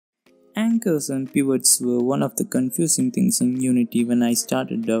Anchors and pivots were one of the confusing things in Unity when I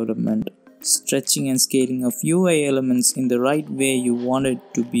started development. Stretching and scaling of UI elements in the right way you want it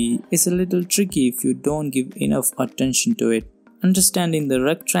to be is a little tricky if you don't give enough attention to it. Understanding the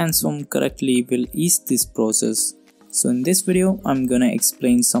Rect Transform correctly will ease this process. So in this video, I'm gonna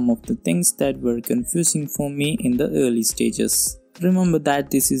explain some of the things that were confusing for me in the early stages. Remember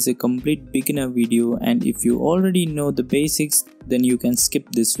that this is a complete beginner video, and if you already know the basics, then you can skip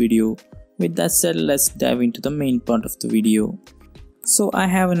this video. With that said, let's dive into the main part of the video. So I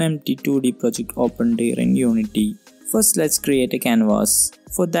have an empty 2D project opened here in Unity. First, let's create a canvas.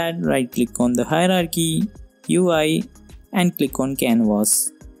 For that, right click on the hierarchy, UI, and click on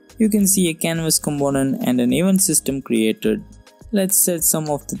canvas. You can see a canvas component and an event system created. Let's set some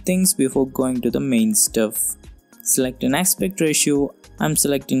of the things before going to the main stuff. Select an aspect ratio. I'm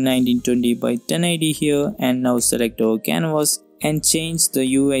selecting 1920 by 1080 here, and now select our canvas and change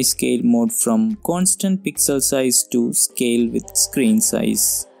the UI scale mode from constant pixel size to scale with screen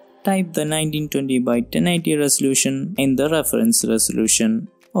size. Type the 1920 by 1080 resolution in the reference resolution.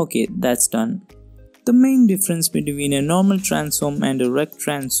 Okay, that's done. The main difference between a normal transform and a rect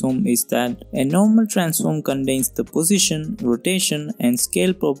transform is that a normal transform contains the position, rotation, and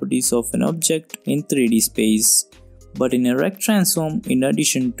scale properties of an object in 3D space. But in a rect transform, in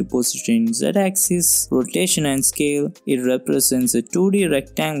addition to position z-axis, rotation and scale, it represents a 2D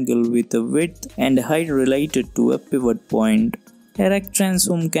rectangle with a width and height related to a pivot point. A rect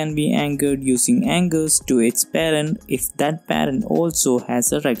transform can be anchored using anchors to its parent if that parent also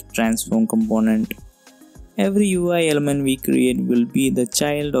has a rect transform component. Every UI element we create will be the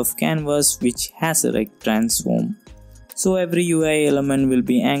child of canvas which has a rect transform. So every UI element will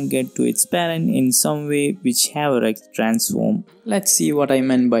be anchored to its parent in some way which have a rect transform. Let's see what I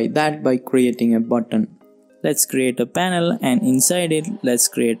meant by that by creating a button. Let's create a panel, and inside it let's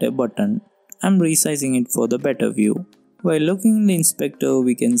create a button. I'm resizing it for the better view. While looking in the inspector,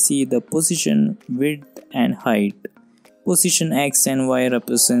 we can see the position, width, and height. Position X and Y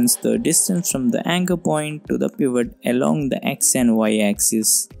represents the distance from the anchor point to the pivot along the X and Y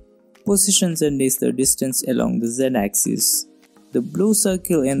axis. Position Z is the distance along the Z axis. The blue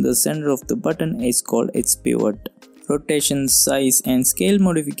circle in the center of the button is called its pivot. Rotation, size, and scale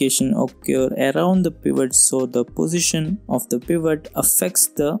modification occur around the pivot, so the position of the pivot affects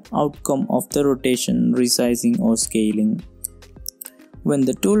the outcome of the rotation, resizing, or scaling. When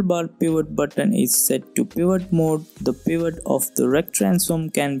the toolbar pivot button is set to pivot mode, the pivot of the rect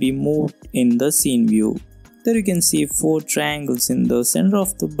transform can be moved in the scene view. There you can see 4 triangles in the center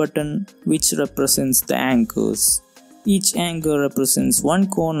of the button, which represents the anchors. Each anchor represents one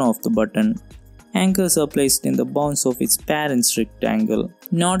corner of the button. Anchors are placed in the bounds of its parent's rectangle,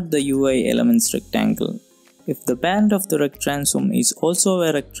 not the UI element's rectangle. If the parent of the rect transform is also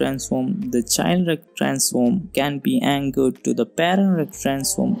a rect transform, the child rect transform can be anchored to the parent rect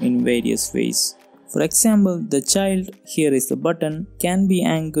transform in various ways. For example, the child, here is the button, can be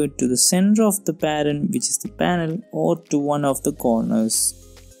anchored to the center of the parent, which is the panel, or to one of the corners.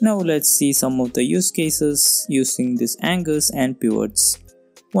 Now let's see some of the use cases using these anchors and pivots.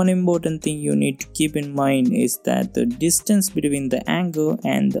 One important thing you need to keep in mind is that the distance between the anchor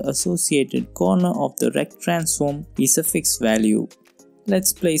and the associated corner of the rect transform is a fixed value.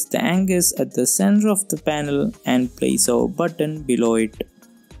 Let's place the anchors at the center of the panel and place our button below it.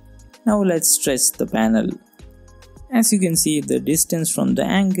 Now let's stretch the panel. As you can see, the distance from the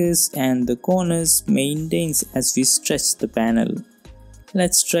anchors and the corners maintains as we stretch the panel.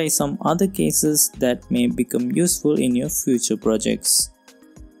 Let's try some other cases that may become useful in your future projects.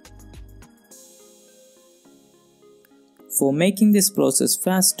 For making this process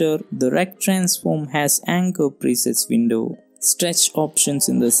faster, the Rect Transform has anchor presets window, stretch options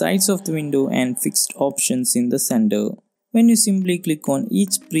in the sides of the window, and fixed options in the center. When you simply click on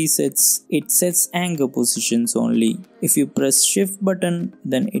each presets, it sets anchor positions only. If you press Shift button,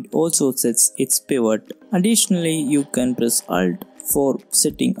 then it also sets its pivot. Additionally, you can press Alt for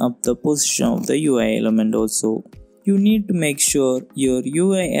setting up the position of the UI element also. You need to make sure your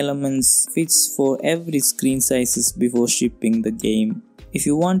UI elements fits for every screen sizes before shipping the game. If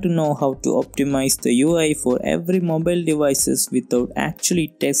you want to know how to optimize the UI for every mobile devices without actually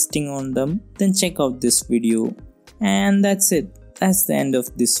testing on them, then check out this video. And that's it. That's the end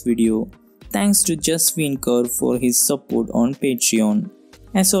of this video. Thanks to Jaswin Kaur for his support on Patreon.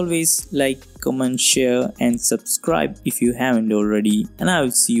 As always, like, comment, share, and subscribe if you haven't already. And I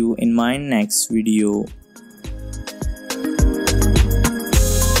will see you in my next video.